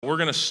We're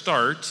going to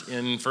start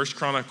in 1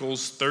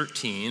 Chronicles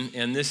 13,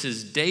 and this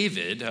is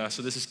David.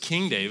 So this is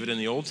King David in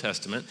the Old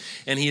Testament,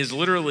 and he is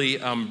literally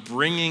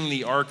bringing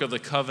the Ark of the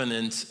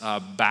Covenant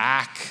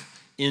back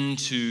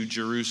into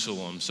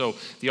Jerusalem. So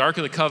the Ark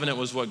of the Covenant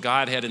was what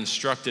God had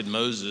instructed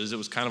Moses. It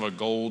was kind of a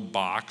gold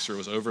box, or it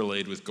was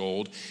overlaid with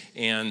gold,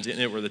 and in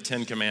it were the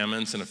Ten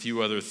Commandments and a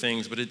few other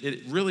things, but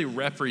it really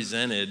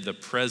represented the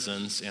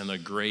presence and the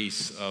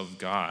grace of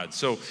God.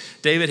 So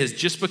David has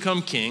just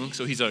become king,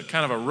 so he's a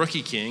kind of a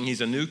rookie king.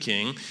 He's a new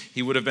king.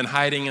 He would have been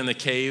hiding in the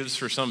caves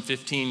for some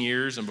 15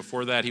 years, and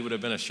before that he would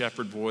have been a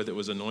shepherd boy that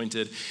was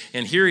anointed.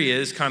 And here he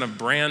is, kind of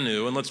brand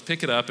new, and let's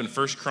pick it up in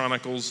 1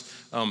 Chronicles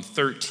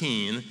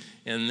 13,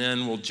 and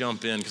then we'll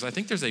jump in, because I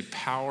think there's a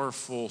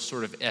powerful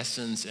sort of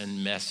essence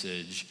and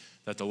message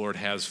that the Lord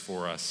has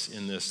for us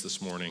in this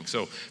morning.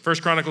 So 1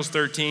 Chronicles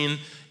 13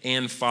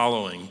 and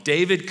following.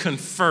 David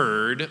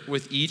conferred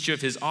with each of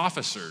his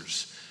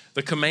officers,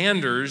 the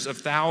commanders of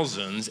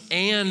thousands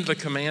and the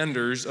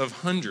commanders of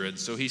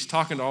hundreds. So he's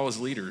talking to all his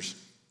leaders.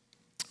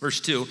 Verse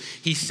 2,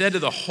 he said to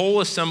the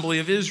whole assembly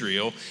of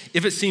Israel,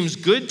 if it seems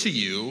good to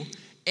you,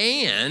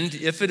 and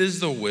if it is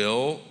the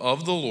will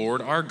of the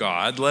Lord our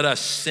God, let us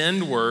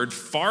send word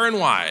far and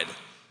wide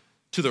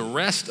to the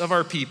rest of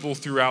our people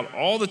throughout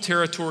all the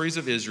territories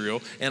of Israel,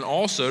 and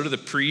also to the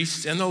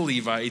priests and the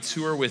Levites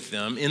who are with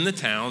them in the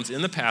towns,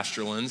 in the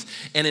pasture lands,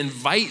 and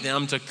invite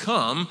them to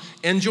come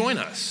and join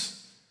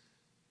us.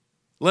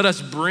 Let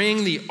us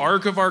bring the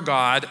ark of our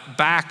God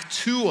back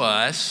to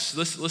us.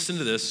 Listen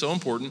to this, so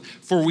important.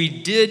 For we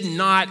did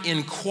not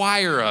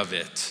inquire of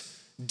it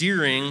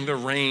during the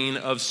reign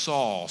of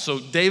Saul. So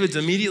David's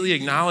immediately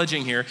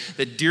acknowledging here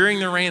that during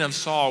the reign of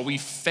Saul, we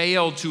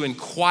failed to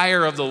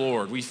inquire of the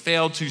Lord. We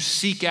failed to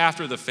seek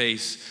after the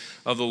face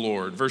of the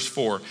Lord. Verse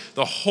 4,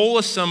 the whole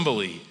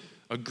assembly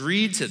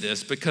agreed to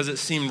this because it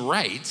seemed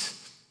right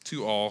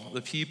to all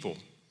the people.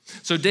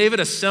 So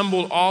David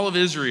assembled all of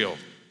Israel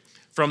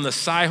from the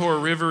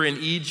Sihor River in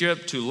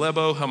Egypt to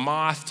Lebo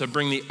Hamath to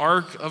bring the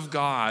ark of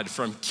God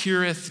from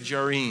Kiriath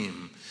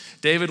Jearim.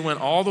 David went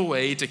all the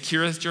way to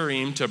Kiriath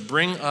Jearim to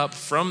bring up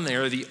from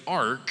there the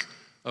ark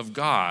of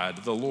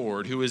God, the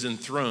Lord, who is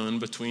enthroned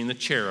between the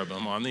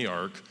cherubim on the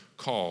ark,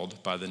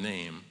 called by the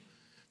name.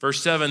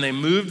 Verse 7, they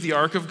moved the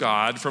ark of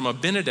God from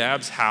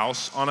Abinadab's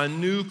house on a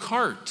new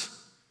cart.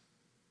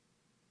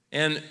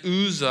 And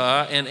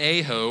Uzzah and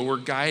Ahio were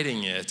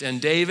guiding it.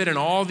 And David and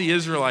all the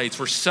Israelites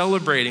were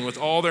celebrating with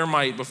all their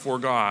might before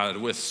God,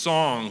 with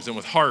songs and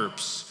with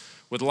harps,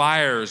 with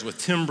lyres, with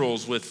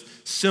timbrels, with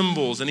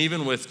cymbals, and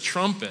even with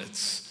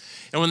trumpets.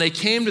 And when they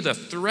came to the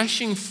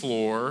threshing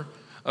floor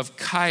of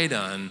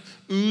Kidon,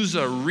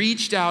 Uzzah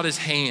reached out his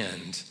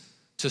hand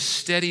to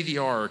steady the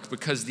ark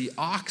because the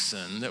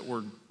oxen that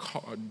were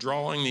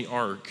drawing the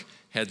ark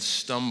had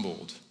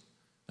stumbled.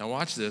 Now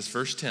watch this,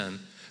 verse 10.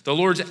 The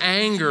Lord's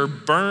anger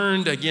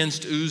burned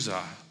against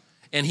Uzzah,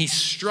 and he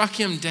struck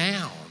him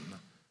down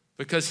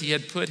because he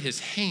had put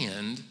his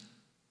hand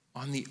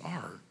on the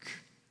ark.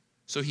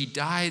 So he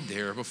died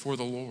there before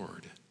the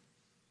Lord.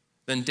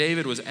 Then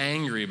David was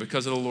angry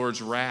because of the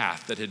Lord's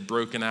wrath that had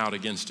broken out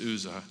against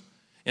Uzzah.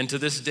 And to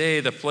this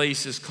day, the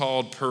place is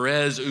called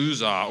Perez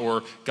Uzzah,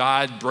 or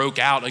God broke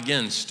out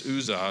against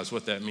Uzzah is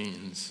what that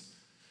means.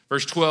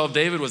 Verse 12,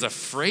 David was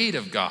afraid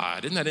of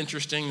God. Isn't that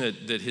interesting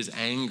that his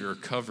anger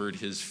covered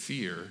his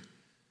fear?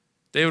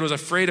 David was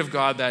afraid of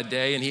God that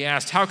day, and he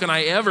asked, how can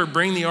I ever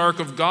bring the ark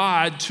of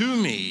God to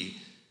me?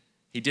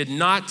 He did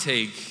not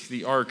take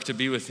the ark to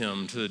be with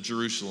him to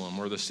Jerusalem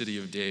or the city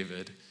of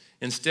David.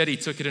 Instead, he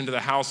took it into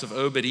the house of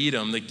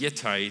Obed-Edom, the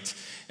Gittite,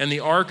 and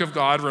the ark of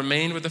God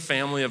remained with the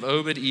family of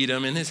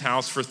Obed-Edom in his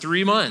house for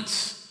 3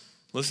 months.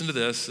 Listen to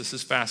this. This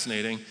is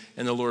fascinating.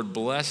 And the Lord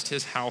blessed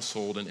his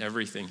household and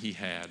everything he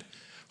had.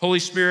 Holy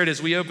Spirit,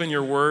 as we open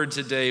your word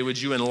today,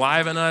 would you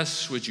enliven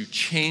us? Would you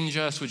change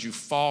us? Would you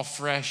fall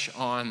fresh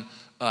on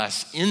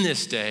us in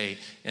this day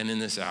and in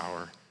this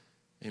hour?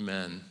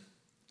 Amen.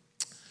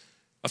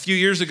 A few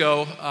years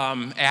ago,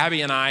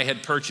 Abby and I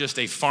had purchased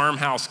a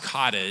farmhouse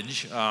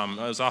cottage. It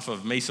was off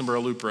of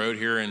Masonboro Loop Road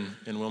here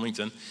in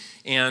Wilmington.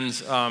 And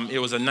it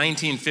was a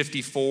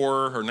 1954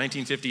 or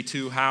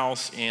 1952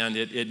 house, and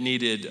it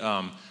needed,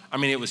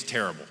 it was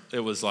terrible. It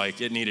was like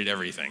it needed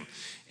everything.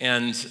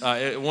 And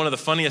one of the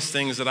funniest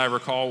things that I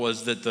recall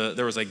was that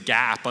there was a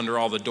gap under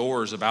all the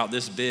doors about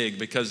this big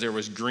because there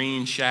was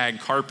green shag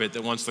carpet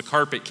that once the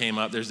carpet came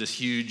up, there's this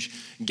huge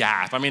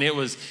gap. It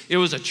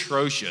was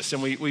atrocious.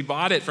 And we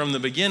bought it from the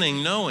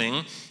beginning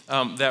knowing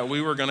that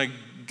we were going to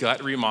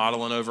gut,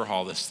 remodel, and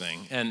overhaul this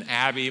thing. And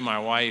Abby, my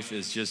wife,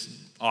 is just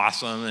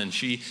awesome, and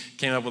she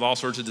came up with all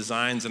sorts of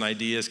designs and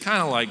ideas,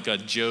 kind of like a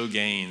Joe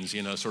Gaines,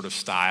 sort of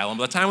style. And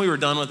by the time we were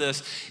done with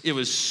this, it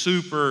was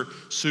super,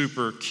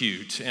 super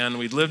cute. And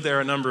we'd lived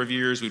there a number of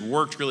years. We'd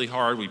worked really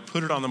hard. We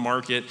put it on the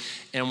market,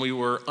 and we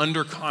were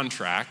under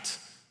contract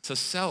to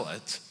sell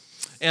it.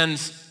 And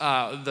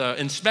the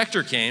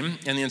inspector came,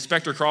 and the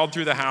inspector crawled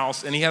through the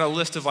house, and he had a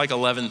list of like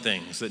 11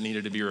 things that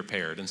needed to be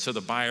repaired. And so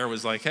the buyer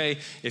was like, hey,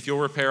 if you'll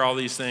repair all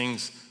these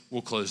things,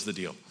 we'll close the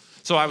deal.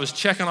 So I was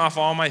checking off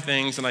all my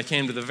things, and I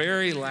came to the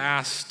very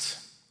last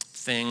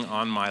thing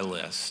on my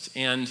list.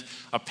 And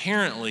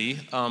apparently,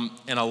 an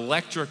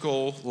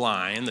electrical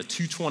line, the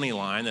 220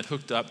 line that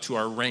hooked up to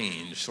our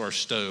range, so our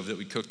stove that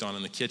we cooked on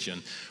in the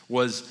kitchen,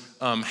 was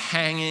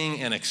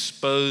hanging and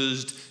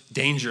exposed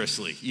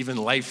dangerously, even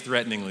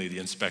life-threateningly, the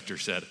inspector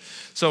said.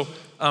 So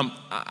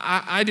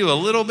I do a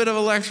little bit of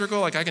electrical,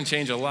 like I can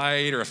change a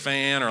light or a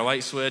fan or a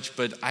light switch,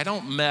 but I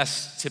don't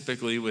mess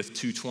typically with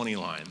 220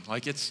 line.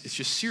 Like it's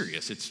just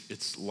serious.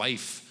 It's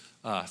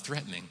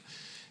life-threatening.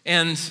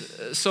 And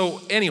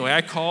so anyway,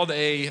 I called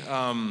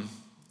an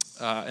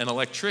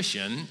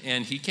electrician,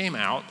 and he came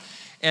out.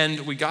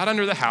 And we got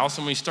under the house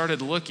and we started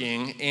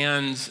looking,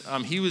 and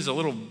he was a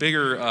little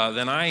bigger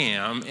than I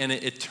am, and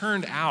it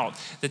turned out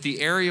that the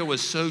area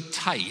was so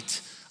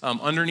tight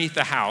underneath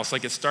the house,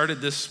 like it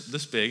started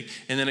this big,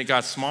 and then it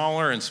got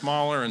smaller and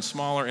smaller and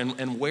smaller,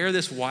 and where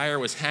this wire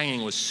was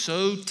hanging was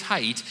so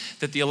tight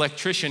that the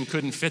electrician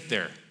couldn't fit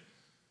there.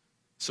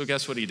 So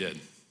guess what he did?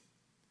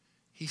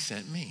 He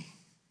sent me.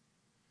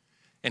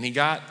 And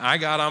I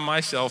got on my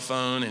cell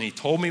phone, and he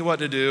told me what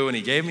to do, and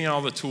he gave me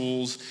all the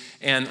tools,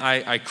 and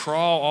I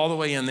crawl all the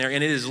way in there,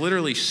 and it is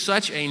literally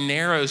such a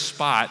narrow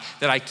spot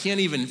that I can't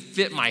even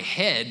fit my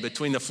head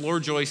between the floor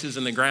joists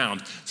and the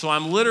ground. So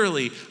I'm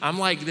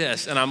like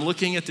this, and I'm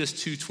looking at this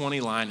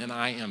 220 line, and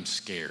I am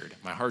scared.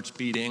 My heart's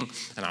beating,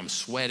 and I'm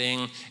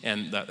sweating,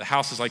 and the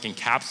house is like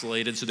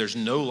encapsulated, so there's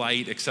no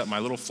light except my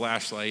little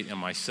flashlight and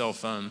my cell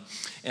phone.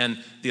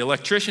 And the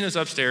electrician is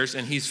upstairs,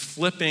 and he's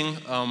flipping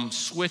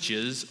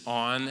switches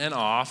on and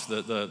off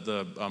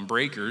the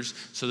breakers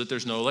so that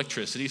there's no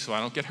electricity so I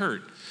don't get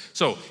hurt.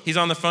 So he's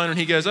on the phone and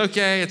he goes,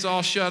 okay, it's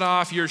all shut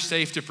off, you're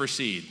safe to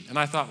proceed. And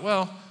I thought,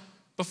 well,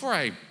 before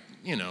I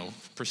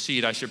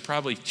proceed, I should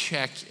probably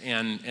check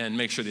and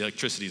make sure the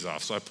electricity's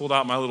off. So I pulled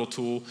out my little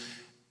tool,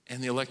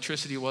 and the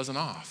electricity wasn't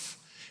off.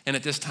 And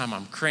at this time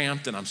I'm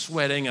cramped and I'm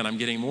sweating and I'm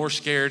getting more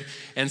scared.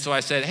 And so I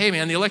said, hey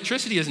man, the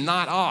electricity is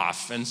not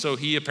off. And so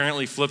he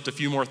apparently flipped a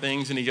few more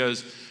things and he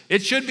goes,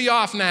 it should be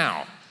off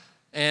now.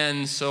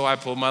 And so I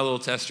pulled my little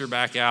tester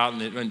back out,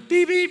 and it went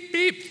beep, beep,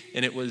 beep.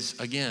 And it was,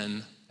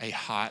 again, a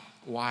hot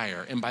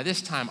wire. And by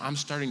this time, I'm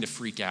starting to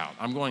freak out.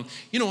 I'm going,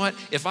 you know what?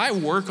 If I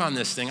work on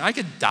this thing, I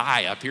could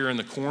die up here in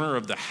the corner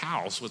of the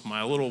house with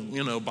my little,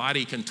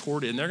 body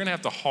contorted, and they're going to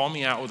have to haul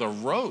me out with a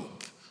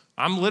rope.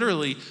 I'm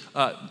literally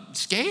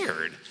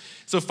scared.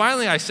 So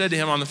finally, I said to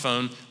him on the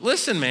phone,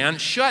 listen, man,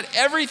 shut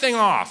everything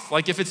off.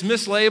 Like if it's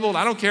mislabeled,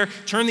 I don't care.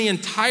 Turn the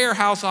entire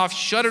house off,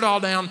 shut it all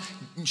down.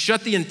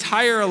 Shut the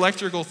entire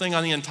electrical thing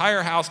on the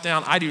entire house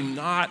down. I do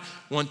not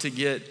want to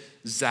get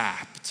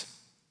zapped.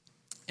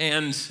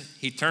 And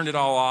he turned it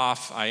all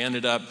off. I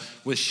ended up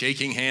with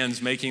shaking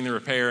hands, making the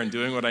repair and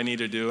doing what I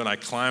needed to do. And I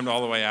climbed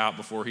all the way out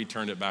before he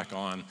turned it back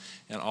on.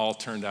 And all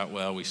turned out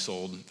well. We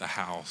sold the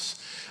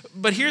house.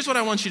 But here's what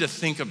I want you to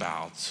think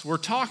about. We're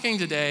talking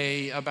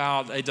today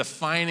about a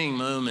defining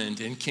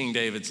moment in King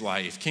David's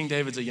life. King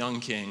David's a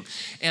young king.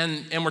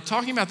 And we're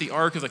talking about the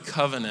Ark of the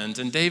Covenant.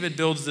 And David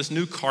builds this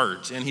new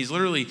cart. And he's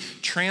literally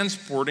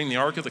transporting the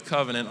Ark of the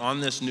Covenant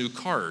on this new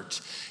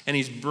cart. And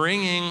he's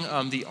bringing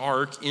the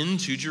Ark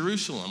into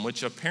Jerusalem,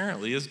 which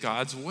apparently is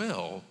God's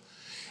will.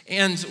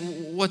 And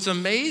what's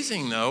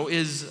amazing, though,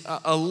 is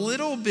a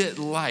little bit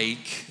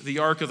like the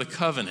Ark of the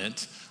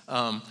Covenant,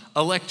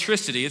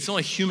 electricity, it's the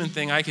only human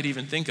thing I could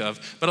even think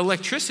of, but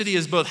electricity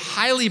is both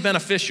highly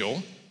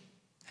beneficial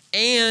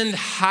and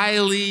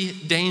highly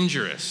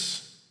dangerous.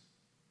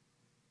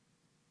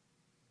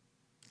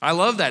 I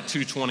love that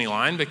 220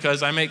 line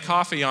because I make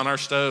coffee on our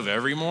stove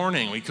every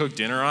morning. We cook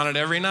dinner on it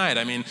every night.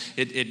 I mean,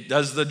 it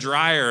does the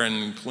dryer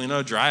and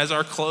dries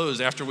our clothes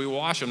after we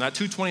wash them. That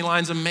 220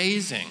 line's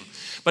amazing,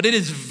 but it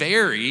is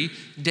very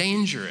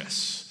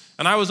dangerous.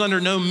 And I was under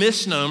no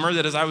misnomer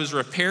that as I was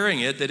repairing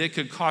it, that it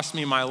could cost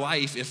me my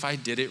life if I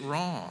did it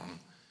wrong.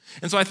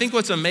 And so I think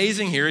what's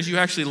amazing here is you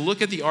actually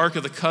look at the Ark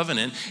of the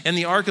Covenant, and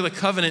the Ark of the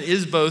Covenant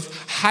is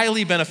both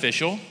highly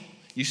beneficial.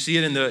 You see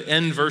it in the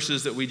end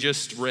verses that we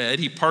just read.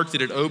 He parked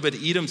it at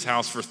Obed-Edom's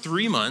house for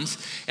 3 months,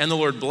 and the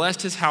Lord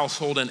blessed his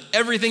household and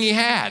everything he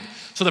had.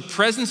 So the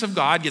presence of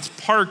God gets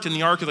parked in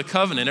the Ark of the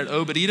Covenant at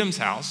Obed-Edom's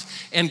house,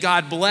 and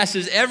God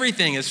blesses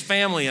everything, his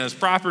family and his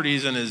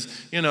properties and his,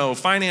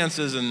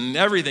 finances and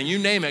everything. You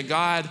name it,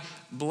 God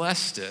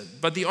blessed it.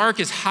 But the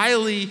Ark is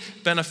highly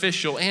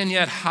beneficial and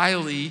yet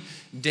highly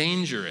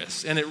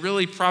dangerous. And it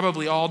really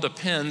probably all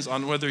depends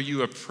on whether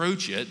you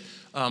approach it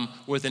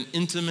with an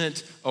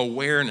intimate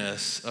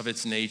awareness of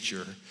its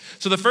nature.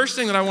 So the first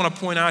thing that I want to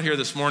point out here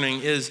this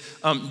morning is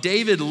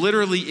David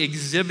literally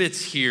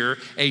exhibits here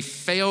a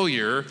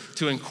failure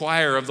to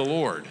inquire of the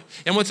Lord.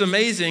 And what's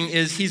amazing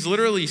is he's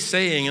literally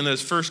saying in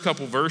those first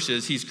couple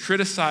verses, he's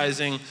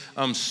criticizing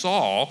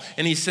Saul,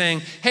 and he's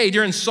saying, hey,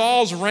 during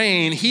Saul's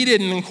reign, he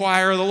didn't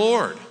inquire of the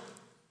Lord.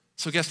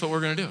 So guess what we're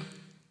going to do?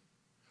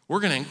 We're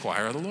going to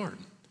inquire of the Lord.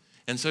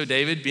 And so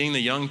David, being the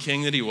young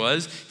king that he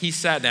was, he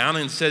sat down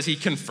and says he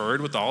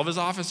conferred with all of his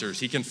officers.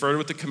 He conferred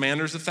with the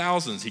commanders of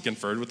thousands. He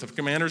conferred with the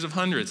commanders of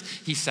hundreds.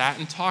 He sat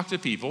and talked to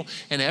people,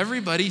 and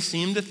everybody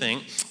seemed to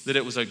think that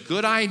it was a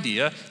good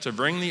idea to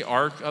bring the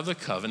Ark of the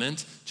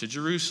Covenant to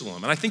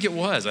Jerusalem. And I think it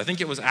was. I think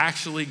it was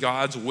actually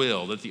God's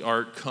will that the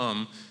Ark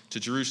come to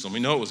Jerusalem. We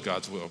know it was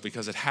God's will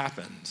because it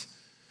happened.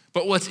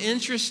 But what's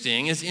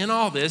interesting is in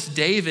all this,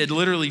 David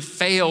literally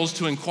fails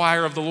to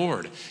inquire of the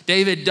Lord.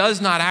 David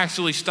does not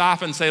actually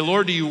stop and say,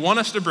 Lord, do you want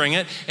us to bring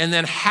it? And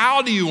then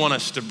how do you want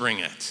us to bring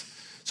it?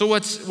 So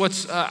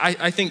what's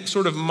I think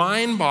sort of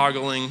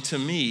mind-boggling to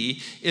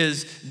me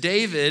is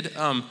David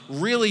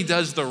really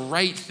does the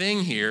right thing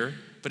here,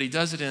 but he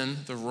does it in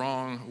the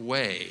wrong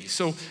way.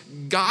 So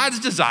God's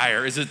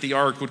desire is that the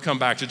ark would come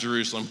back to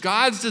Jerusalem.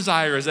 God's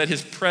desire is that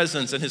his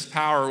presence and his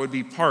power would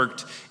be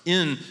parked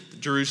in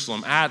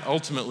Jerusalem, at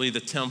ultimately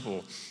the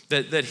temple,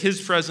 that his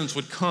presence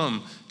would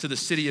come to the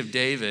city of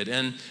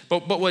David.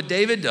 But what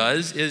David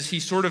does is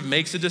he sort of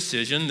makes a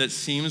decision that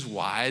seems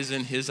wise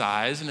in his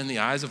eyes and in the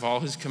eyes of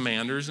all his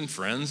commanders and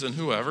friends and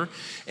whoever.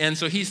 And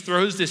so he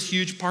throws this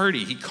huge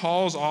party. He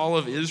calls all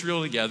of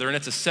Israel together, and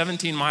it's a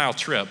 17-mile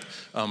trip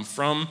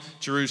from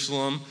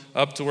Jerusalem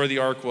up to where the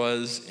ark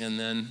was and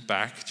then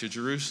back to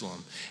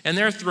Jerusalem. And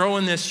they're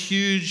throwing this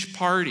huge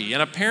party.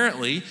 And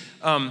apparently,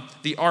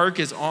 the ark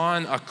is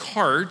on a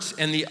cart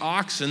and the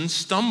oxen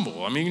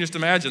stumble. I mean, you can just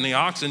imagine the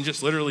oxen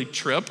just literally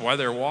trip while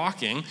they're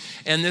walking.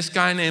 And this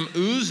guy named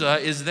Uzzah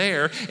is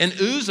there. And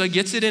Uzzah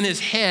gets it in his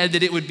head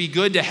that it would be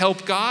good to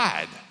help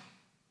God.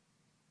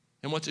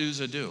 And what's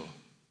Uzzah do?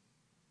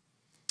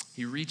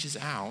 He reaches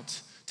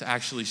out to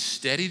actually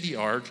steady the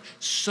ark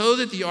so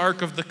that the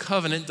Ark of the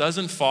Covenant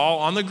doesn't fall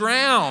on the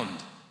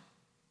ground.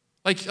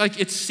 Like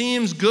it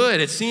seems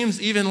good. It seems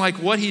even like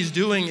what he's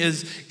doing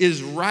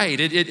is right.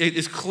 It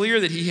is clear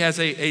that he has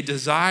a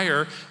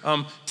desire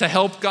to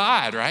help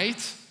God,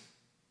 right?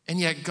 And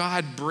yet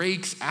God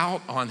breaks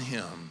out on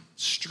him,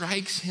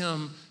 strikes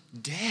him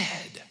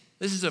dead.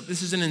 This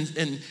is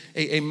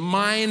a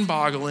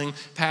mind-boggling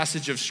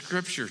passage of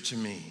Scripture to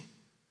me.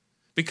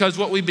 Because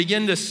what we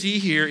begin to see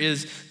here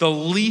is the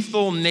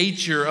lethal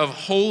nature of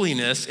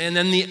holiness and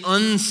then the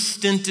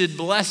unstinted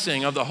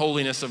blessing of the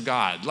holiness of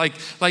God. Like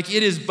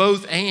it is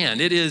both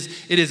and. It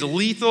is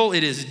lethal,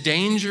 it is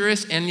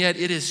dangerous, and yet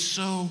it is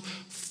so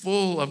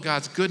full of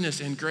God's goodness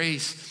and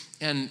grace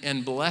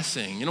and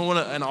blessing. You know,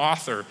 an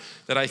author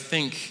that I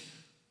think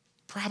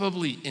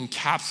probably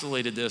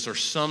encapsulated this or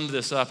summed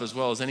this up as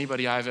well as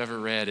anybody I've ever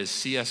read is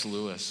C.S.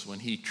 Lewis when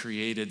he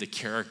created the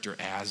character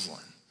Aslan.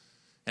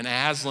 And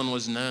Aslan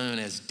was known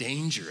as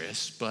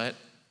dangerous, but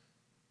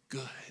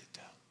good.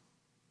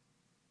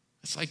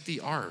 It's like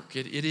the ark.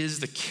 It is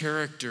the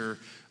character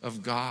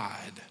of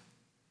God.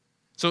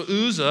 So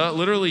Uzzah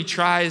literally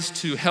tries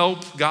to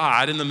help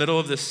God in the middle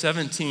of this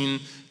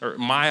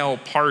 17-mile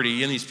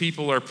party, and these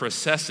people are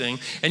processing.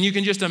 And you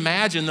can just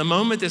imagine the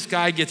moment this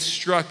guy gets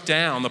struck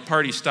down, the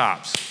party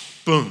stops.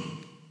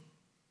 Boom.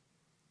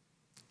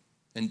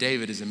 And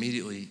David is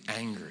immediately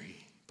angry.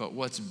 But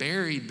what's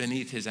buried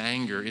beneath his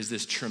anger is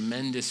this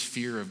tremendous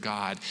fear of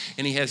God.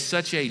 And he has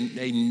such a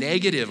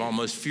negative,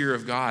 almost, fear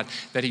of God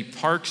that he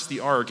parks the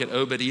ark at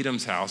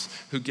Obed-Edom's house,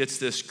 who gets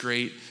this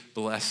great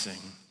blessing.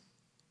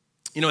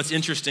 You know, it's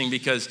interesting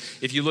because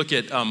if you look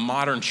at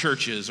modern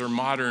churches or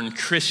modern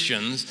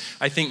Christians,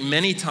 I think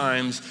many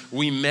times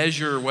we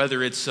measure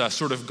whether it's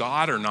sort of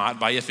God or not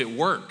by if it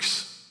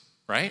works,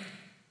 right?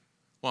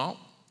 Well,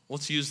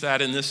 let's use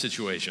that in this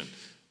situation.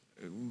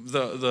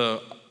 The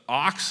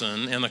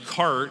oxen and the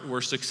cart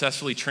were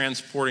successfully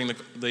transporting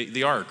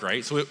the ark,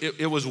 right? So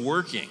it was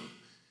working.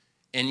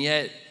 And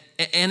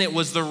it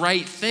was the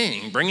right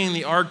thing. Bringing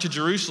the ark to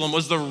Jerusalem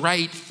was the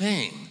right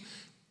thing.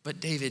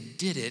 But David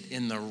did it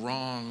in the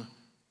wrong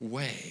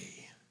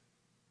way.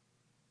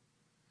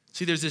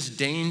 See, there's this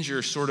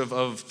danger sort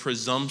of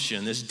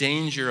presumption, this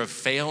danger of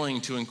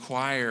failing to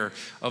inquire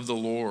of the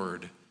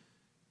Lord.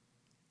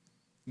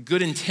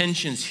 Good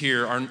intentions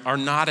here are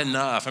not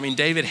enough. I mean,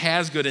 David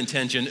has good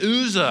intention.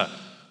 Uzzah,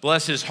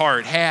 bless his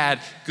heart, had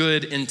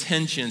good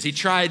intentions. He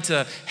tried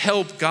to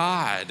help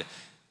God,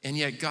 and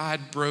yet God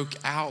broke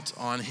out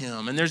on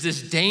him. And there's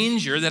this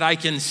danger that I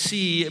can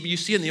see. You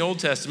see it in the Old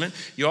Testament.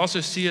 You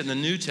also see it in the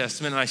New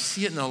Testament, and I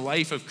see it in the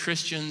life of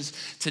Christians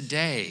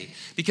today.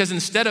 Because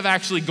instead of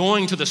actually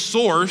going to the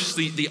source,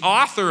 the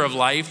author of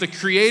life, the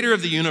creator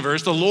of the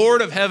universe, the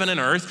Lord of heaven and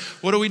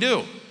earth, what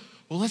do?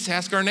 Well, let's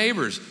ask our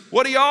neighbors.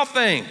 What do y'all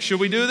think? Should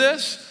we do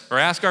this? Or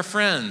ask our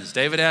friends.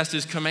 David asked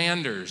his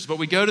commanders. But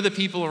we go to the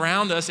people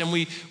around us and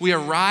we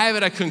arrive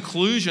at a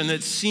conclusion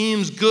that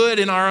seems good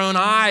in our own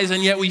eyes,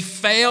 and yet we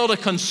fail to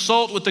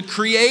consult with the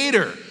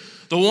Creator,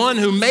 the one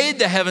who made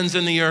the heavens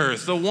and the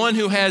earth, the one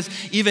who has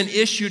even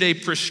issued a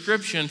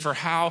prescription for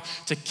how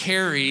to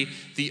carry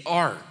the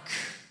ark.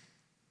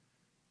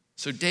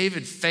 So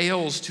David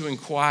fails to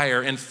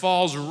inquire and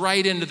falls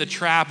right into the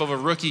trap of a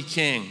rookie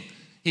king.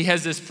 He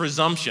has this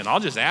presumption. I'll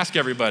just ask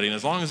everybody, and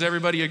as long as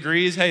everybody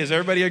agrees, hey, does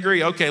everybody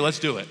agree? Okay, let's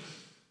do it.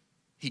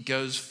 He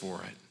goes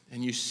for it.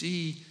 And you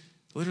see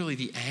literally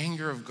the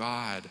anger of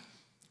God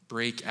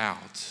break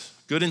out.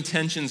 Good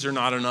intentions are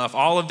not enough.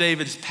 All of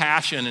David's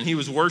passion, and he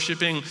was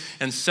worshiping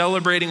and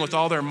celebrating with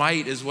all their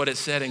might is what it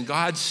said, and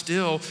God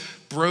still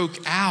broke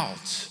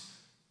out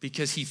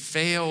because he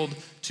failed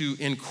to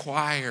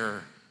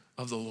inquire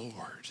of the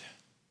Lord.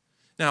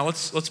 Now,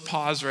 let's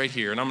pause right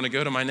here, and I'm going to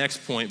go to my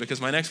next point, because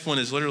my next point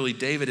is literally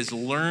David is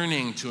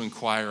learning to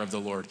inquire of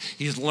the Lord.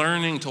 He's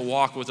learning to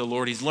walk with the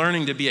Lord. He's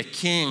learning to be a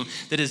king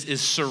that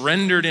is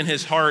surrendered in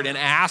his heart and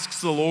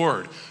asks the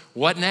Lord,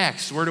 what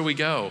next? Where do we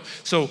go?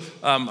 So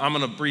I'm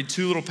going to read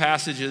two little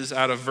passages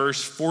out of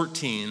verse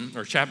 14,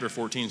 or chapter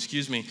 14,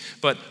 excuse me.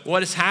 But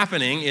what is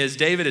happening is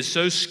David is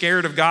so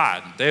scared of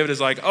God. David is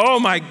like, oh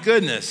my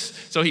goodness.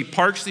 So he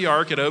parks the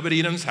ark at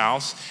Obed-Edom's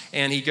house,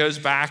 and he goes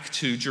back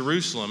to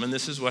Jerusalem. And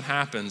this is what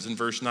happens in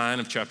verse 9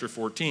 of chapter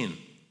 14.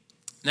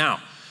 Now,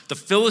 the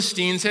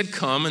Philistines had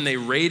come, and they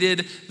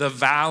raided the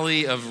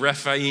valley of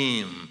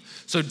Rephaim.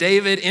 So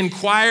David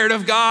inquired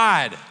of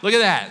God. Look at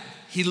that.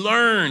 He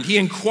learned, he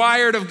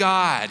inquired of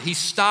God, he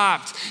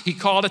stopped, he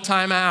called a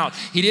timeout.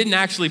 He didn't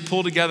actually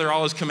pull together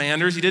all his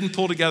commanders, he didn't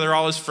pull together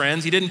all his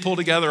friends, he didn't pull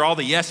together all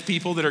the yes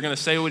people that are going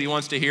to say what he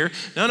wants to hear.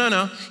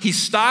 No. He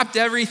stopped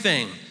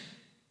everything.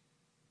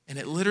 And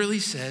it literally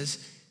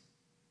says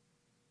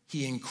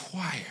he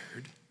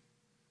inquired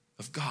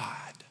of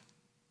God.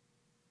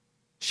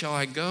 Shall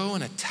I go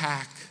and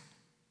attack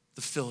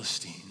the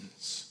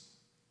Philistines?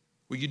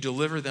 Will you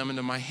deliver them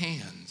into my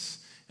hands?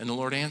 And the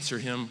Lord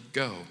answered him,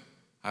 go.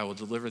 I will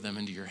deliver them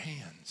into your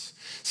hands.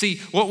 See,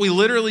 what we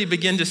literally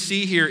begin to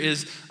see here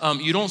is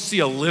you don't see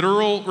a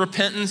literal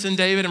repentance in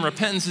David, and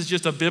repentance is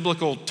just a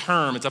biblical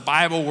term. It's a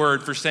Bible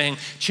word for saying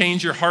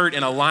change your heart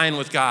and align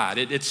with God.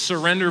 It's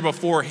surrender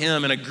before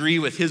him and agree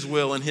with his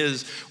will and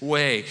his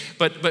way.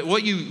 But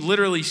what you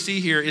literally see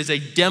here is a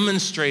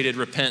demonstrated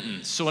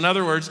repentance. So in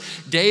other words,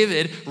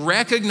 David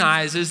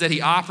recognizes that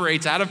he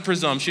operates out of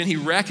presumption. He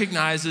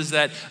recognizes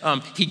that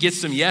he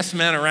gets some yes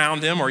men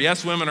around him or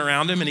yes women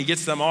around him, and he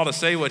gets them all to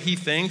say what he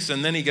thinks,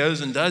 and then he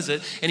goes and does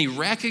it, and he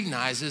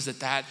recognizes that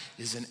that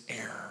is an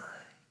error.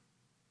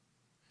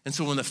 And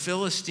so when the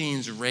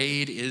Philistines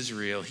raid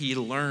Israel, he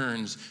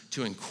learns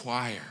to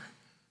inquire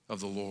of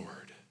the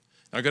Lord.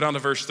 Now go down to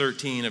verse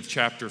 13 of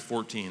chapter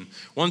 14.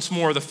 Once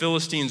more, the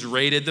Philistines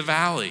raided the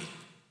valley.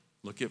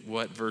 Look at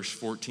what verse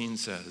 14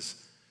 says.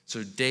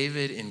 So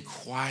David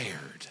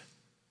inquired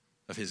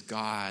of his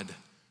God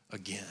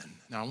again.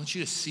 Now I want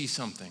you to see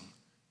something,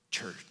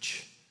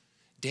 church.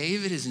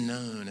 David is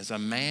known as a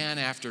man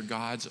after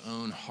God's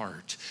own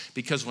heart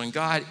because when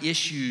God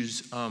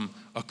issues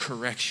a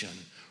correction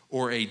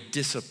or a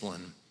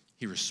discipline,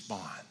 he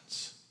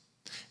responds.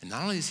 And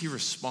not only does he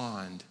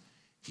respond,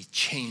 he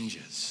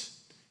changes.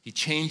 He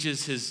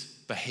changes his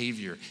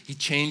behavior. He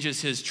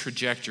changes his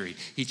trajectory.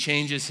 He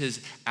changes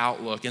his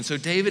outlook. And so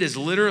David is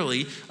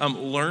literally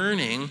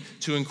learning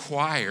to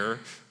inquire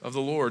of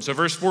the Lord. So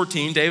verse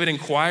 14, David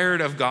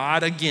inquired of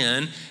God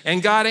again,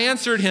 and God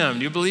answered him.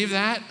 Do you believe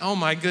that? Oh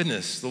my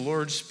goodness, the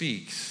Lord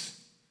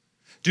speaks.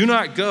 Do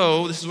not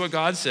go, this is what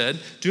God said,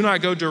 do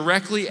not go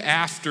directly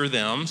after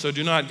them. So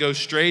do not go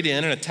straight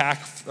in and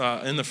attack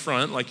in the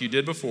front like you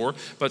did before,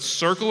 but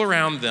circle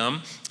around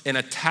them and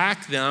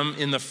attack them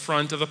in the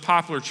front of the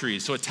poplar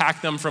trees. So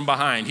attack them from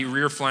behind. He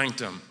rear flanked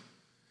them.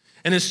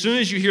 And as soon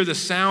as you hear the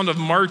sound of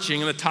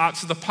marching in the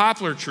tops of the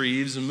poplar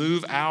trees,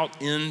 move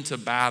out into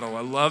battle.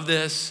 I love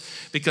this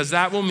because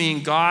that will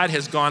mean God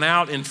has gone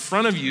out in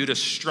front of you to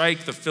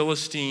strike the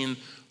Philistine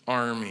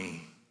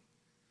army.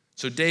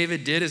 So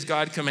David did as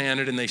God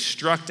commanded, and they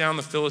struck down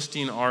the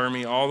Philistine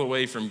army all the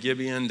way from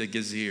Gibeon to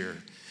Gezer.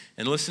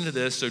 And listen to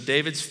this. So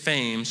David's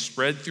fame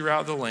spread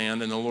throughout the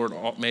land, and the Lord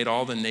made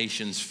all the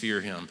nations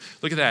fear him.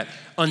 Look at that.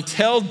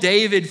 Until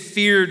David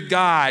feared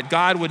God,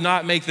 God would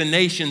not make the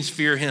nations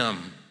fear him.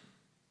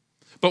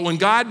 But when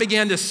God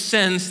began to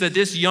sense that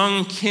this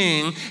young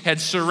king had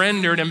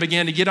surrendered and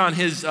began to get on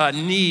his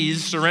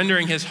knees,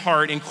 surrendering his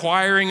heart,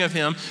 inquiring of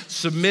him,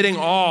 submitting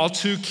all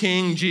to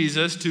King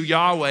Jesus, to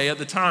Yahweh at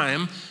the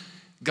time,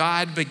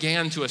 God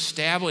began to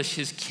establish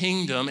his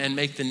kingdom and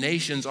make the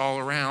nations all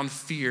around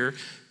fear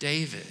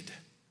David.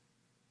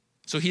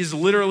 So he's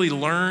literally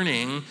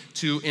learning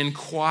to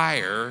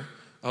inquire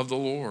of the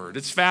Lord.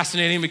 It's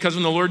fascinating because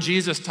when the Lord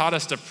Jesus taught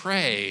us to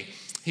pray,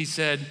 he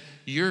said,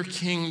 your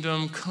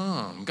kingdom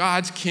come,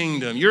 God's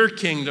kingdom, your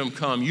kingdom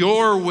come,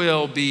 your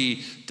will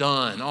be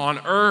done on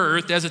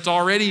earth as it's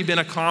already been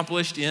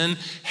accomplished in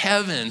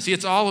heaven. See,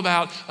 it's all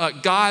about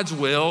God's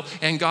will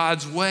and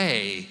God's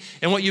way.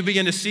 And what you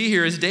begin to see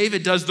here is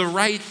David does the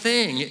right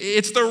thing.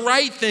 It's the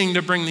right thing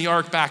to bring the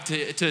ark back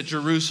to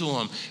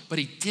Jerusalem, but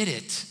he did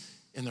it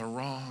in the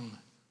wrong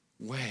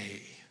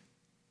way.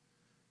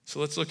 So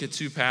let's look at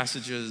two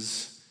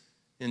passages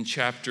in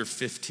chapter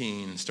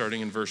 15,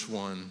 starting in verse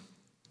 1.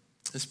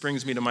 This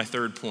brings me to my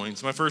third point.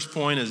 So my first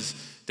point is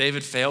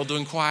David failed to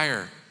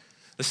inquire.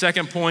 The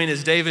second point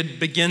is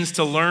David begins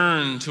to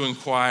learn to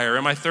inquire.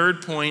 And my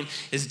third point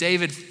is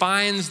David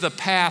finds the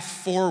path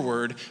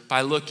forward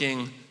by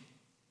looking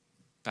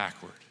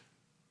backward.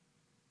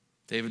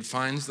 David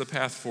finds the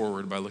path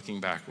forward by looking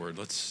backward.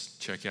 Let's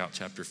check out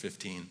chapter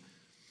 15.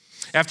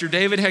 After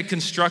David had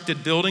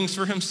constructed buildings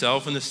for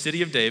himself in the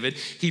city of David,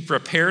 he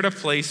prepared a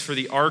place for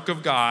the ark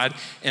of God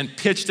and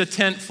pitched a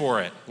tent for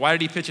it. Why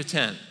did he pitch a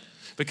tent?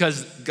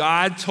 Because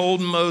God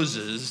told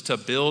Moses to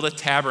build a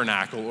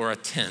tabernacle or a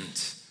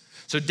tent.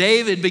 So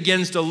David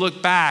begins to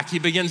look back. He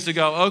begins to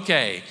go,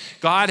 okay,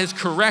 God has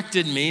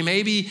corrected me.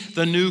 Maybe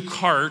the new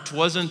cart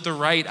wasn't the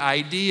right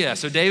idea.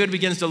 So David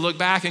begins to look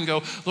back and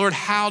go, Lord,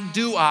 how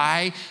do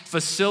I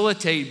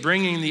facilitate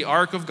bringing the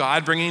ark of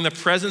God, bringing the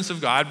presence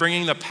of God,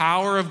 bringing the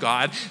power of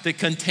God that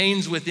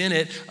contains within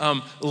it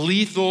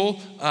lethal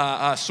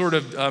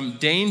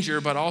danger,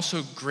 but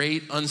also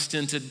great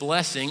unstinted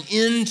blessing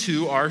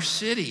into our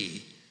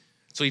city?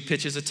 So he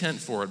pitches a tent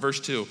for it. Verse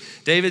 2,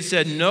 David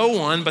said, no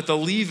one but the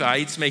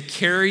Levites may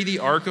carry the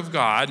ark of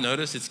God.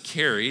 Notice it's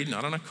carried,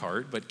 not on a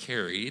cart, but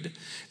carried,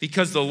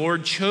 because the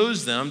Lord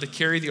chose them to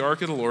carry the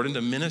ark of the Lord and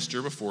to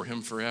minister before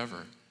him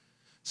forever.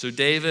 So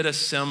David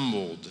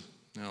assembled.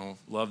 Now,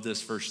 love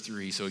this, verse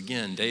 3. So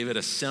again, David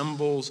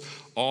assembles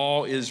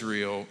all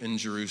Israel in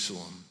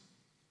Jerusalem.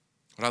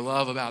 What I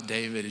love about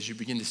David is you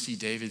begin to see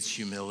David's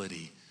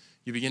humility.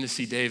 You begin to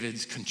see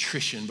David's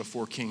contrition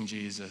before King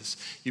Jesus.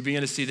 You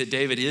begin to see that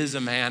David is a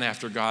man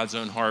after God's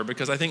own heart,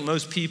 because I think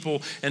most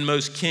people and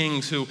most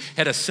kings who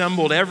had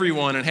assembled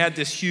everyone and had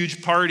this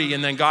huge party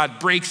and then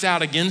God breaks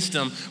out against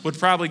them would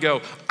probably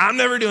go, I'm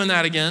never doing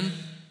that again.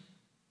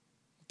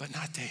 But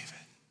not David.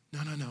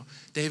 No.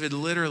 David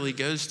literally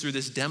goes through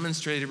this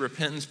demonstrated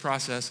repentance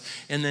process,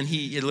 and then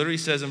it literally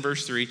says in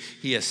verse 3,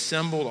 he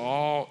assembled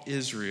all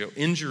Israel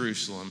in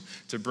Jerusalem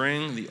to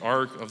bring the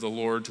ark of the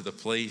Lord to the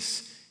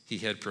place he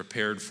had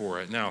prepared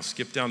for it. Now,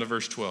 skip down to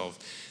verse 12.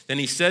 Then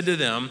he said to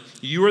them,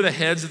 you are the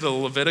heads of the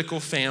Levitical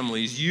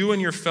families. You and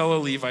your fellow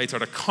Levites are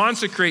to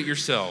consecrate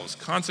yourselves.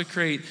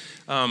 Consecrate,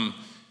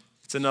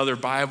 it's another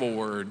Bible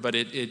word, but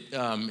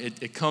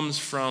it comes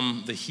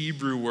from the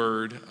Hebrew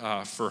word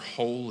for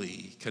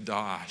holy,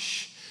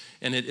 kadosh.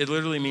 And it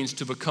literally means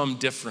to become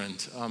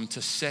different,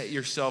 to set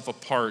yourself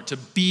apart, to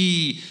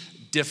be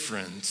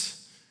different.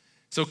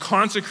 So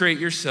consecrate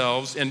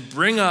yourselves and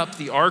bring up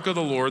the ark of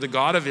the Lord, the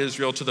God of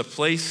Israel, to the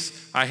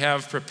place I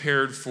have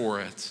prepared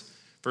for it.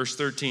 Verse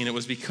 13, it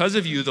was because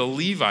of you, the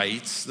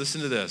Levites,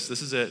 listen to this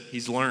is it,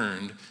 he's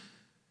learned.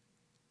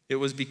 It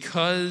was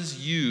because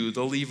you,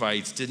 the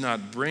Levites, did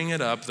not bring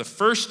it up the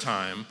first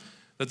time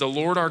that the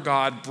Lord our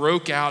God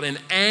broke out in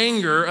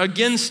anger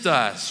against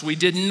us. We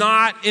did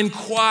not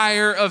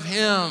inquire of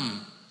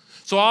him.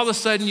 So all of a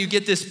sudden you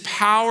get this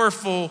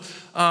powerful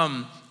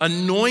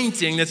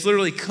anointing that's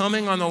literally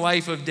coming on the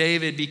life of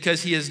David,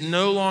 because he is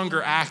no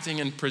longer acting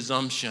in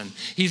presumption.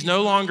 He's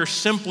no longer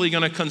simply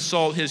going to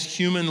consult his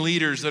human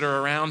leaders that are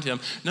around him.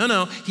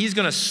 No, he's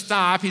going to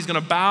stop, he's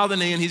going to bow the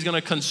knee, and he's going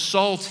to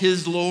consult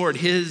his Lord,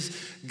 his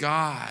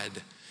God.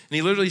 And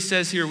he literally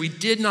says here, we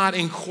did not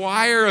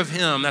inquire of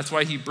him. That's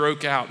why he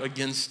broke out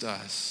against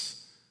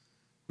us.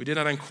 We did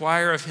not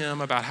inquire of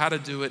him about how to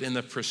do it in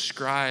the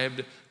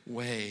prescribed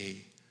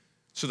way.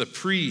 So the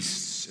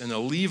priests and the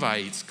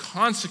Levites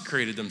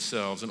consecrated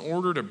themselves in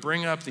order to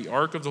bring up the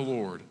ark of the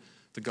Lord,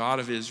 the God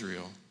of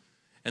Israel.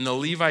 And the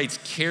Levites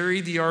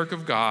carried the ark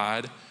of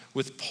God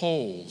with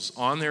poles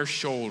on their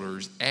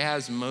shoulders,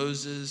 as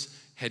Moses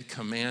had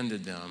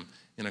commanded them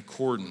in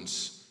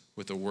accordance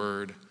with the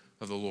word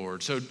of the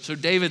Lord. So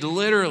David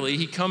literally,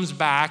 he comes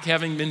back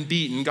having been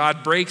beaten.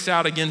 God breaks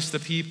out against the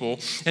people,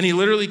 and he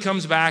literally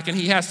comes back and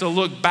he has to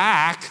look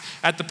back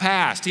at the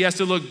past. He has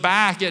to look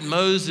back at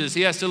Moses.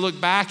 He has to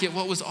look back at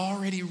what was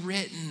already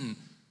written.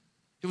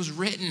 It was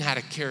written how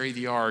to carry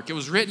the ark. It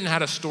was written how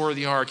to store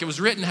the ark. It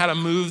was written how to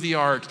move the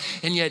ark.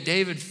 And yet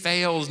David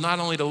fails not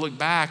only to look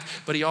back,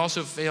 but he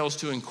also fails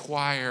to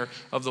inquire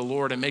of the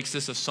Lord and makes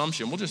this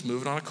assumption, we'll just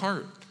move it on a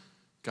cart.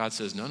 God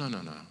says, no.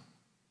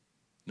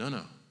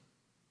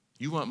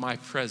 You want my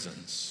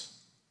presence,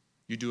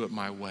 you do it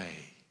my way.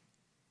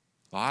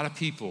 A lot of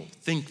people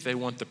think they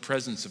want the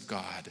presence of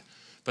God,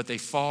 but they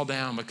fall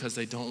down because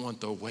they don't want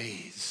the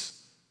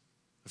ways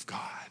of God.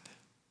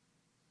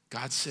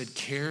 God said,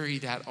 carry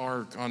that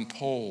ark on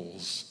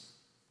poles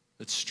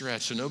that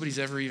stretch, so nobody's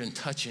ever even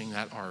touching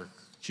that ark.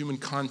 Human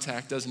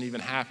contact doesn't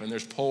even happen.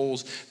 There's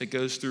poles that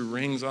goes through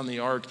rings on the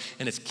ark,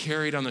 and it's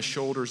carried on the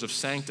shoulders of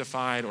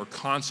sanctified or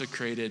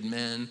consecrated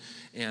men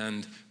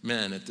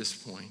at this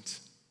point.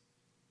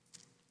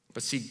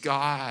 But see,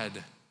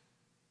 God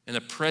and the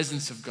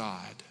presence of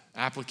God,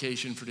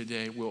 application for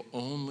today, will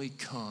only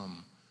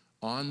come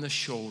on the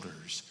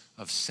shoulders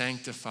of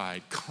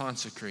sanctified,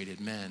 consecrated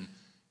men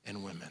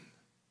and women.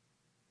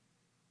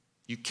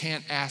 You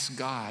can't ask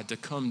God to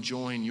come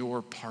join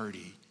your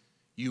party.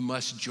 You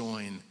must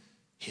join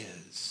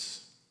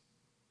his.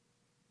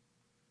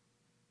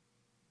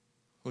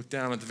 Look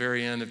down at the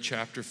very end of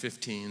chapter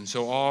 15.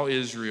 So all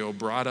Israel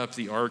brought up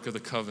the ark of the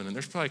covenant.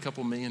 There's probably a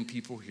couple million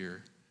people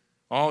here.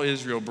 All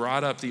Israel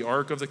brought up the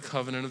ark of the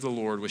covenant of the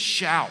Lord with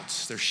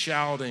shouts. They're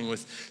shouting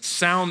with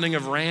sounding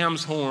of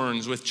ram's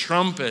horns, with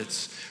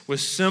trumpets,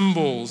 with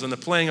cymbals, and the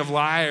playing of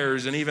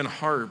lyres, and even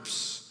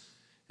harps.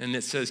 And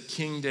it says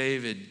King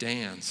David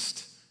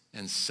danced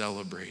and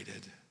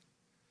celebrated.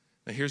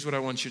 Now here's what I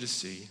want you to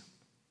see.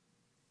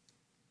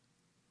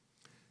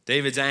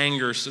 David's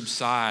anger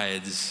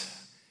subsides.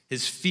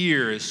 His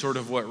fear is sort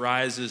of what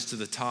rises to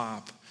the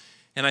top.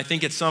 And I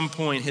think at some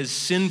point his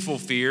sinful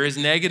fear, his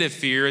negative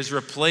fear is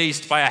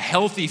replaced by a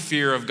healthy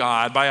fear of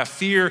God, by a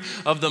fear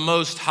of the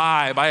Most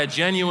High, by a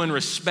genuine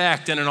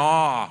respect and an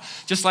awe.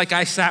 Just like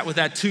I sat with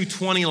that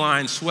 220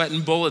 line,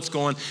 sweating bullets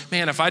going,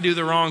 man, if I do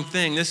the wrong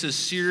thing, this is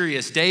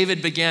serious.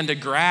 David began to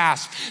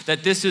grasp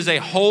that this is a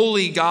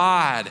holy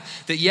God,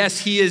 that yes,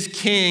 he is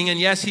king, and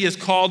yes, he is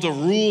called to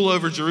rule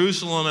over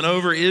Jerusalem and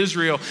over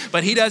Israel,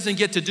 but he doesn't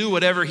get to do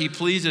whatever he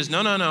pleases.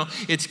 No.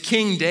 It's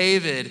King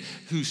David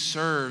who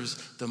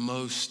serves the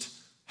Most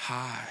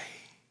High.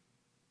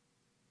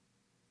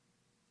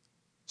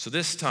 So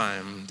this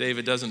time,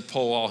 David doesn't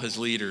poll all his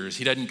leaders.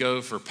 He doesn't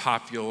go for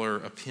popular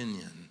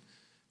opinion,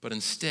 but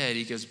instead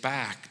he goes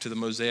back to the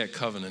Mosaic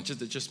covenant.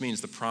 That just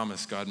means the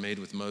promise God made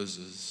with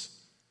Moses.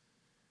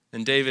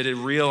 And David had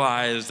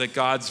realized that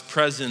God's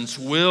presence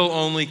will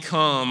only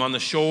come on the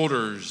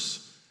shoulders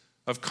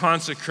of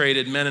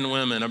consecrated men and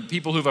women, of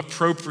people who've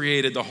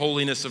appropriated the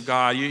holiness of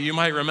God. You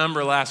might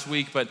remember last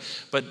week, but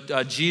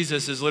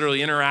Jesus is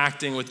literally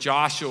interacting with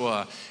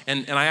Joshua.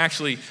 And I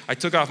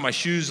took off my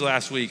shoes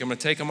last week. I'm going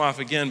to take them off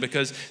again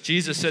because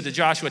Jesus said to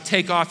Joshua,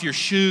 take off your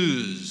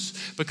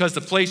shoes because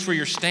the place where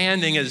you're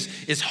standing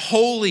is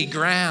holy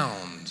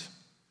ground.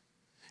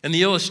 And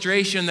the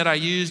illustration that I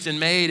used and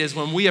made is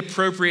when we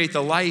appropriate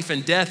the life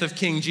and death of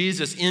King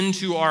Jesus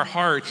into our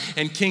heart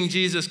and King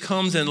Jesus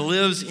comes and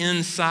lives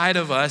inside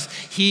of us,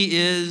 he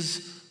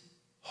is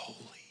holy.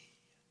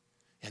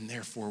 And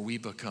therefore we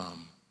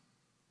become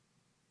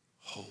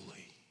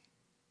holy.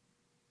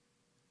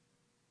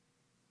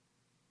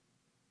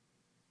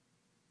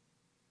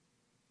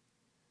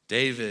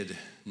 David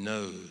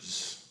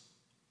knows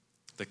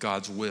that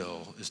God's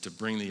will is to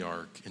bring the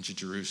ark into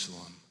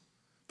Jerusalem.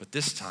 But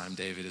this time,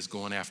 David is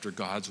going after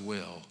God's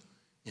will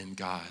in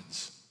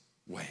God's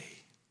way.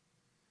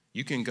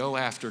 You can go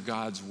after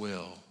God's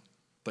will,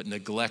 but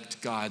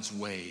neglect God's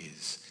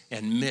ways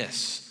and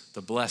miss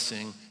the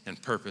blessing and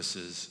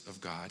purposes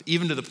of God,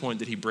 even to the point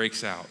that he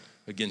breaks out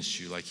against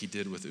you like he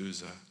did with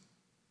Uzzah.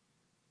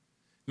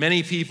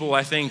 Many people,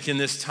 I think, in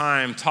this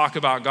time talk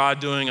about God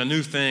doing a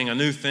new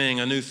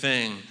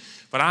thing.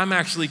 But I'm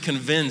actually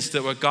convinced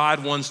that what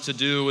God wants to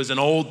do is an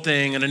old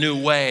thing in a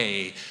new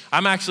way.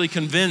 I'm actually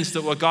convinced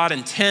that what God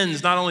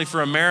intends, not only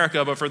for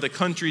America, but for the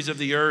countries of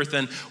the earth,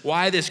 and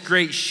why this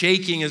great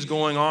shaking is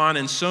going on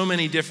in so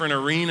many different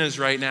arenas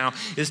right now,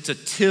 is to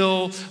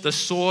till the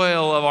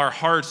soil of our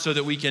hearts so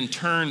that we can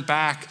turn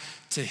back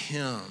to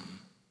him.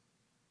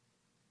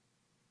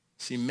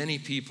 See, many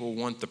people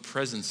want the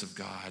presence of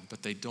God,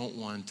 but they don't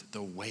want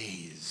the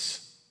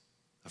ways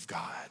of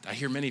God. I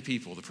hear many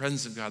people, the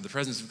presence of God, the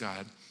presence of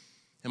God.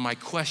 And my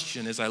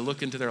question as I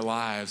look into their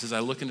lives, as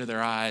I look into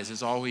their eyes,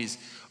 is always,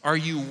 are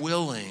you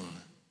willing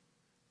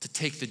to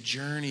take the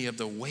journey of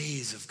the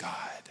ways of God,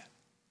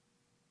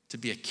 to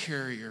be a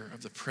carrier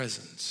of the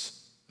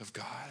presence of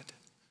God?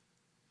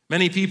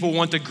 Many people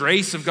want the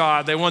grace of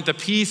God, they want the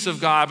peace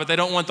of God, but they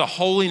don't want the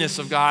holiness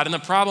of God. And the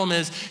problem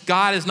is,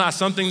 God is not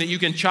something that you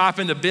can chop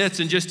into bits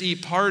and just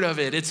eat part of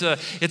it. It's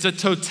a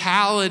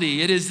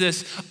totality. It is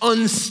this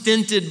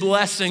unstinted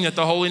blessing that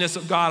the holiness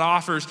of God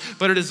offers,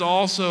 but it is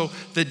also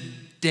the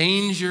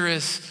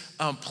dangerous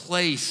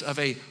place of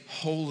a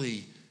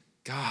holy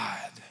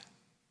God.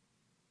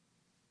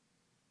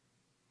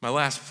 My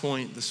last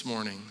point this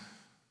morning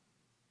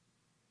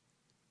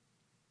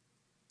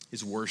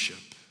is worship.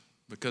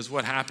 Because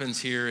what happens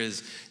here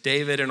is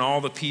David and all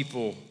the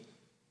people,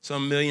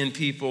 some million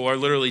people, are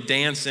literally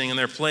dancing and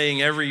they're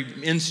playing every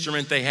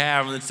instrument they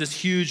have. And it's this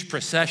huge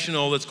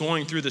processional that's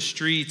going through the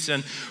streets.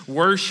 And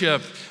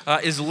worship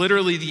is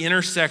literally the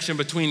intersection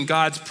between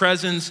God's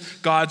presence,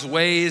 God's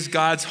ways,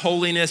 God's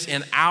holiness,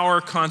 and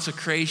our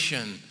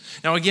consecration.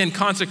 Now again,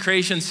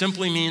 consecration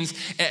simply means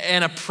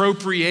an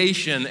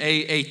appropriation,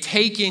 a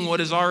taking what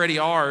is already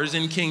ours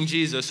in King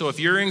Jesus. So if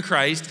you're in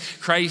Christ,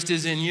 Christ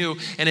is in you,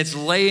 and it's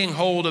laying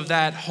hold of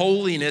that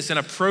holiness and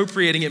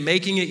appropriating it,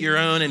 making it your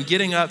own, and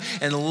getting up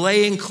and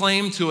laying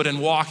claim to it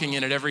and walking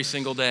in it every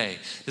single day.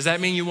 Does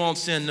that mean you won't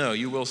sin? No,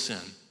 you will sin.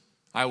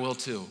 I will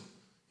too.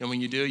 And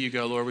when you do, you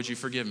go, Lord, would you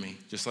forgive me?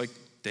 Just like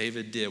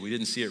David did. We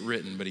didn't see it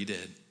written, but he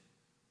did.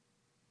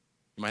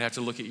 You might have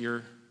to look at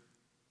your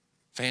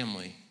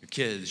family, your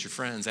kids, your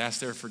friends,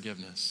 ask their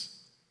forgiveness.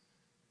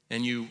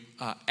 And you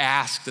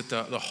ask that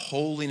the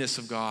holiness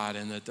of God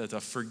and that the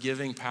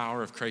forgiving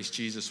power of Christ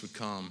Jesus would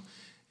come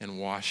and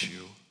wash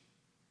you.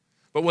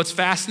 But what's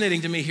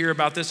fascinating to me here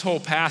about this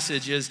whole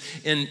passage is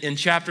in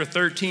chapter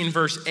 13,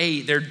 verse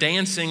 8, they're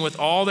dancing with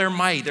all their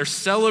might. They're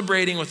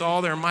celebrating with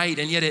all their might,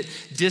 and yet it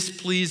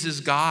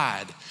displeases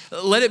God.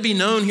 Let it be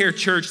known here,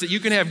 church, that you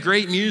can have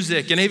great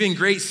music and even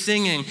great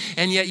singing,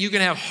 and yet you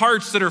can have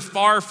hearts that are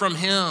far from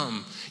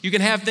him. You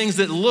can have things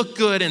that look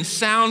good and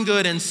sound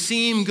good and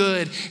seem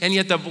good, and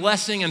yet the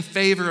blessing and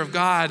favor of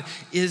God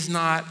is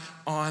not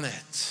on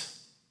it.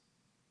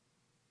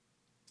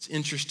 It's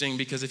interesting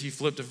because if you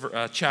flip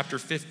to chapter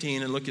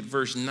 15 and look at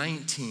verse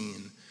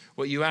 19,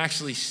 what you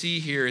actually see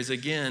here is,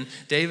 again,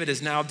 David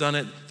has now done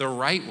it the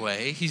right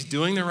way. He's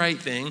doing the right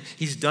thing.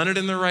 He's done it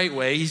in the right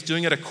way. He's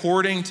doing it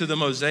according to the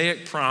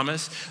Mosaic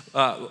promise.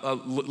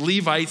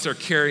 Levites are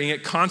carrying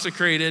it.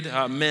 Consecrated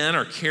men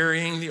are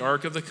carrying the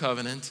Ark of the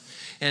Covenant.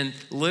 And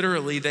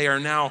literally, they are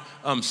now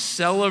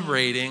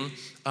celebrating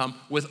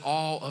with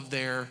all of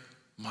their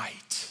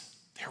might.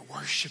 They're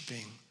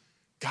worshiping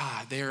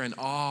God. They are in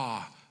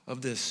awe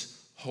of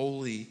this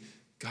holy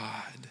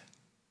God.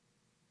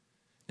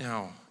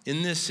 Now,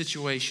 in this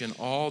situation,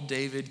 all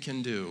David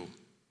can do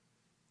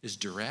is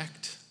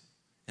direct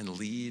and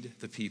lead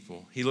the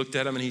people. He looked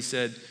at them and he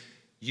said,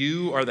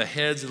 "You are the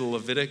heads of the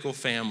Levitical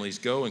families.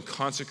 Go and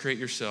consecrate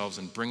yourselves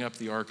and bring up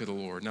the ark of the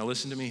Lord." Now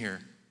listen to me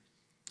here.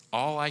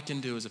 All I can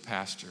do as a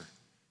pastor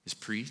is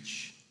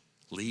preach,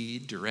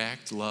 lead,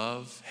 direct,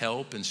 love,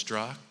 help,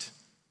 instruct.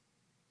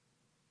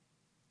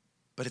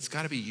 But it's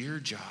got to be your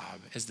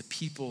job as the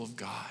people of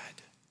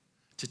God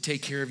to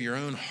take care of your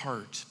own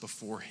heart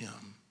before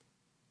him.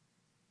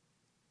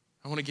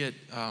 I want to get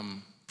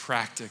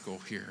practical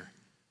here.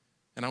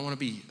 And I want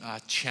to be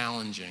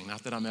challenging.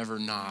 Not that I'm ever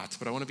not,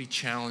 but I want to be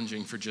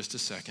challenging for just a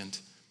second.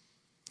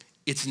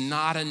 It's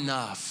not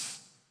enough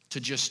to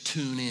just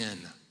tune in.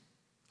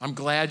 I'm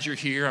glad you're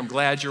here. I'm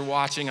glad you're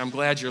watching. I'm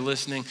glad you're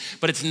listening.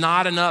 But it's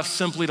not enough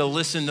simply to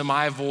listen to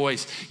my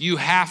voice. You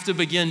have to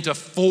begin to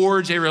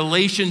forge a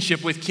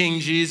relationship with King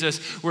Jesus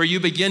where you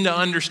begin to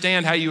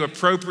understand how you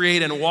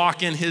appropriate and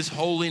walk in his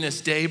holiness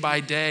day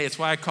by day. It's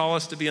why I call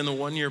us to be in the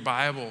one-year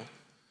Bible,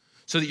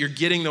 so that you're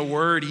getting the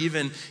word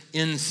even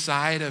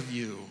inside of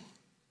you.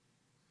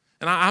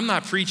 And I'm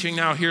not preaching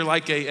now here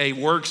like a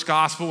works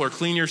gospel or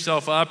clean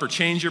yourself up or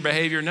change your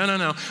behavior.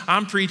 No.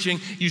 I'm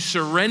preaching you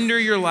surrender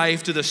your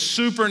life to the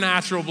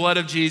supernatural blood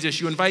of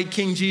Jesus. You invite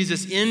King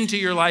Jesus into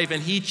your life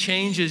and he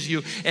changes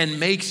you and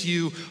makes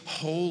you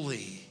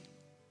holy.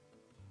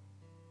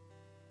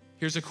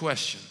 Here's a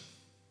question.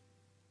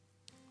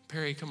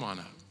 Perry, come on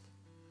up.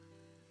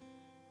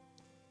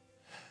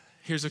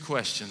 Here's a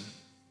question.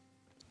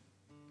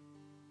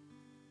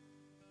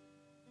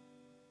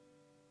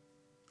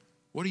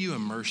 What are you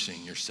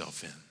immersing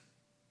yourself in?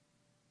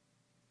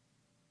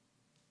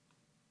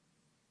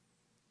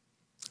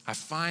 I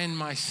find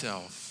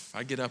myself,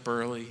 I get up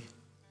early,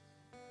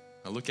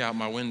 I look out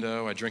my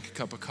window, I drink a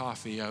cup of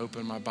coffee, I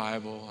open my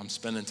Bible, I'm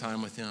spending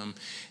time with him,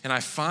 and I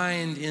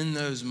find in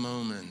those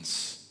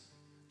moments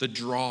the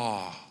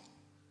draw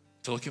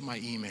to look at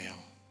my email,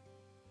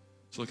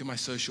 to look at my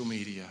social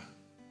media,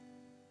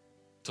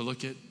 to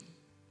look at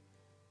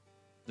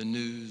the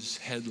news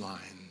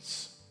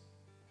headlines,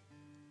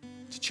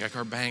 to check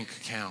our bank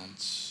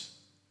accounts,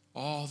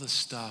 all the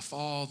stuff,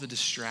 all the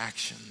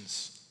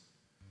distractions.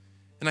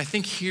 And I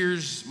think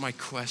here's my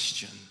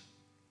question.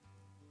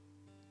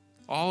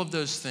 All of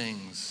those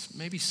things,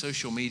 maybe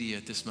social media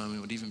at this moment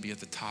would even be at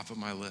the top of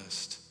my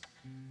list.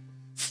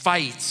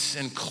 Fights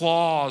and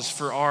claws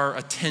for our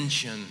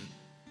attention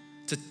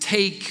to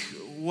take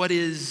what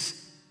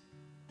is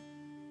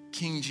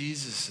King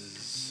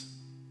Jesus's.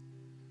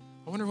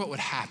 I wonder what would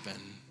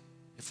happen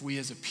if we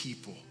as a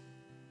people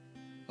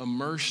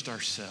immersed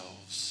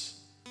ourselves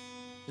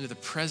into the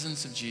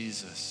presence of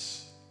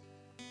Jesus,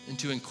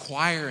 into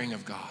inquiring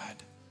of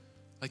God,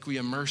 like we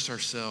immerse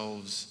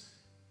ourselves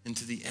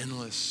into the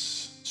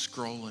endless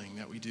scrolling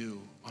that we do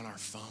on our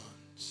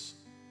phones.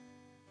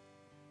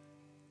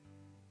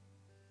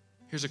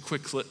 Here's a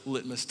quick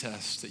litmus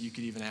test that you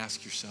could even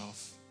ask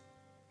yourself.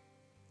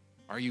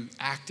 Are you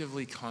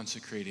actively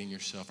consecrating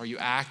yourself? Are you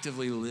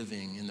actively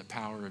living in the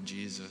power of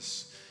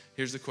Jesus?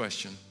 Here's the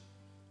question.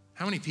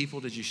 How many people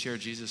did you share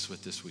Jesus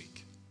with this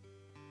week?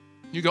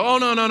 You go, "Oh,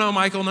 no,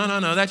 Michael,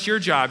 no, that's your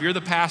job. You're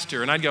the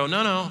pastor." And I'd go,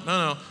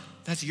 no,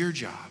 that's your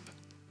job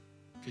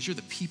because you're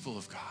the people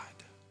of God.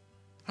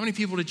 How many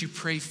people did you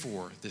pray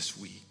for this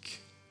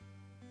week?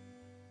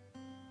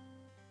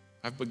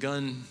 I've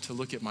begun to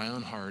look at my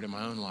own heart and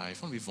my own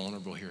life. I want to be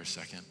vulnerable here a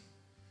second.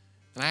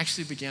 And I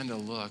actually began to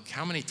look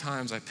how many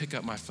times I pick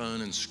up my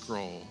phone and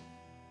scroll,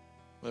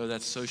 whether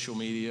that's social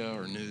media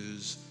or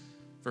news,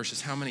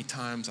 versus how many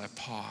times I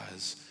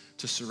pause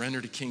to surrender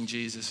to King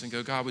Jesus and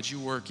go, "God, would you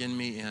work in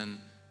me and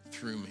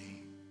through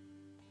me?"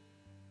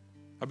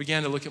 I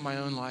began to look at my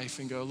own life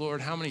and go,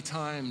 "Lord, how many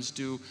times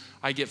do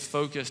I get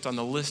focused on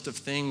the list of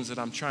things that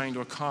I'm trying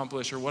to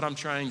accomplish or what I'm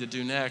trying to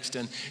do next?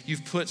 And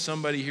you've put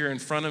somebody here in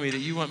front of me that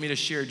you want me to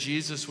share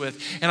Jesus with,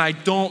 and I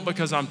don't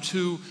because I'm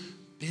too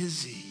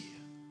busy."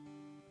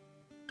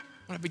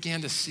 What I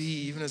began to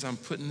see, even as I'm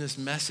putting this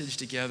message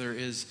together,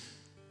 is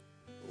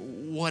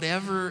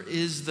whatever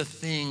is the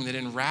thing that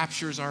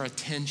enraptures our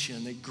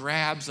attention, that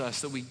grabs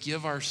us, that we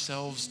give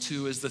ourselves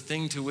to, is the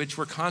thing to which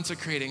we're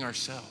consecrating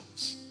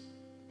ourselves.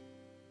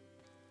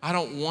 I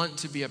don't want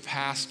to be a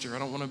pastor. I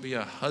don't want to be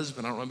a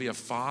husband. I don't want to be a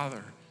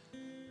father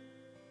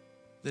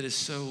that is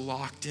so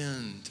locked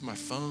in to my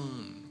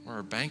phone or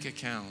our bank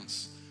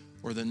accounts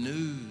or the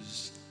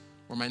news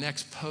or my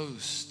next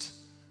post.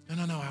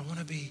 No. I want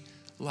to be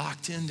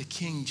locked into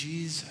King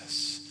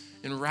Jesus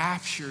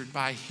enraptured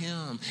by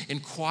him,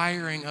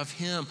 inquiring of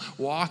him,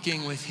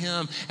 walking with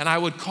him. And I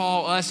would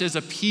call us as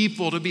a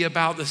people to be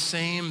about the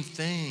same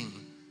thing.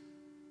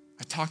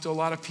 I talk to a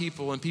lot of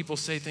people, and people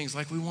say things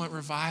like, we want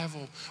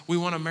revival. We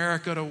want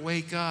America to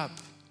wake up.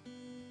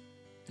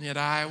 And yet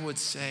I would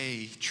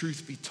say,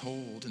 truth be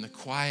told, in the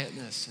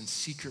quietness and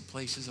secret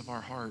places of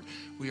our heart,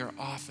 we are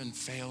often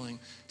failing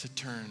to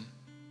turn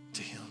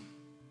to him.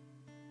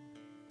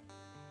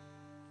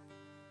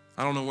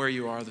 I don't know where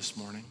you are this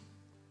morning.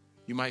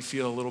 You might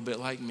feel a little bit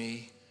like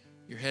me.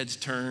 Your head's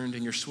turned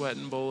and you're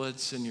sweating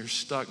bullets and you're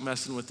stuck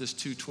messing with this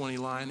 220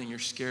 line and you're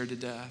scared to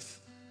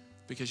death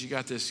because you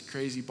got this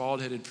crazy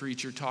bald-headed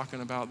preacher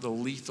talking about the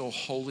lethal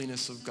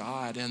holiness of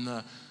God and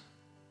the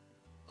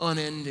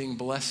unending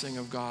blessing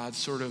of God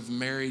sort of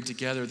married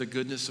together, the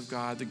goodness of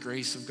God, the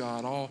grace of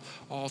God,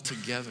 all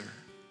together.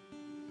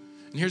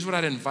 And here's what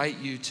I'd invite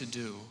you to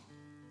do.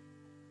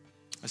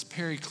 As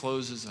Perry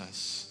closes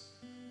us,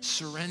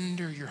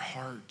 surrender your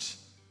heart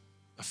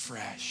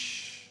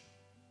afresh.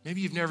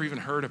 Maybe you've never even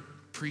heard a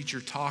preacher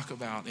talk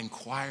about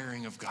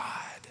inquiring of God.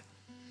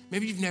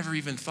 Maybe you've never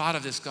even thought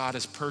of this God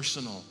as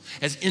personal,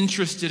 as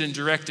interested in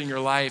directing your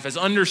life, as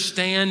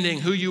understanding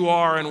who you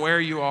are and where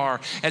you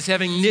are, as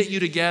having knit you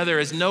together,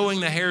 as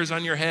knowing the hairs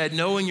on your head,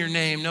 knowing your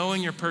name,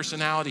 knowing your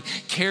personality,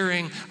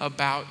 caring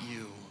about you.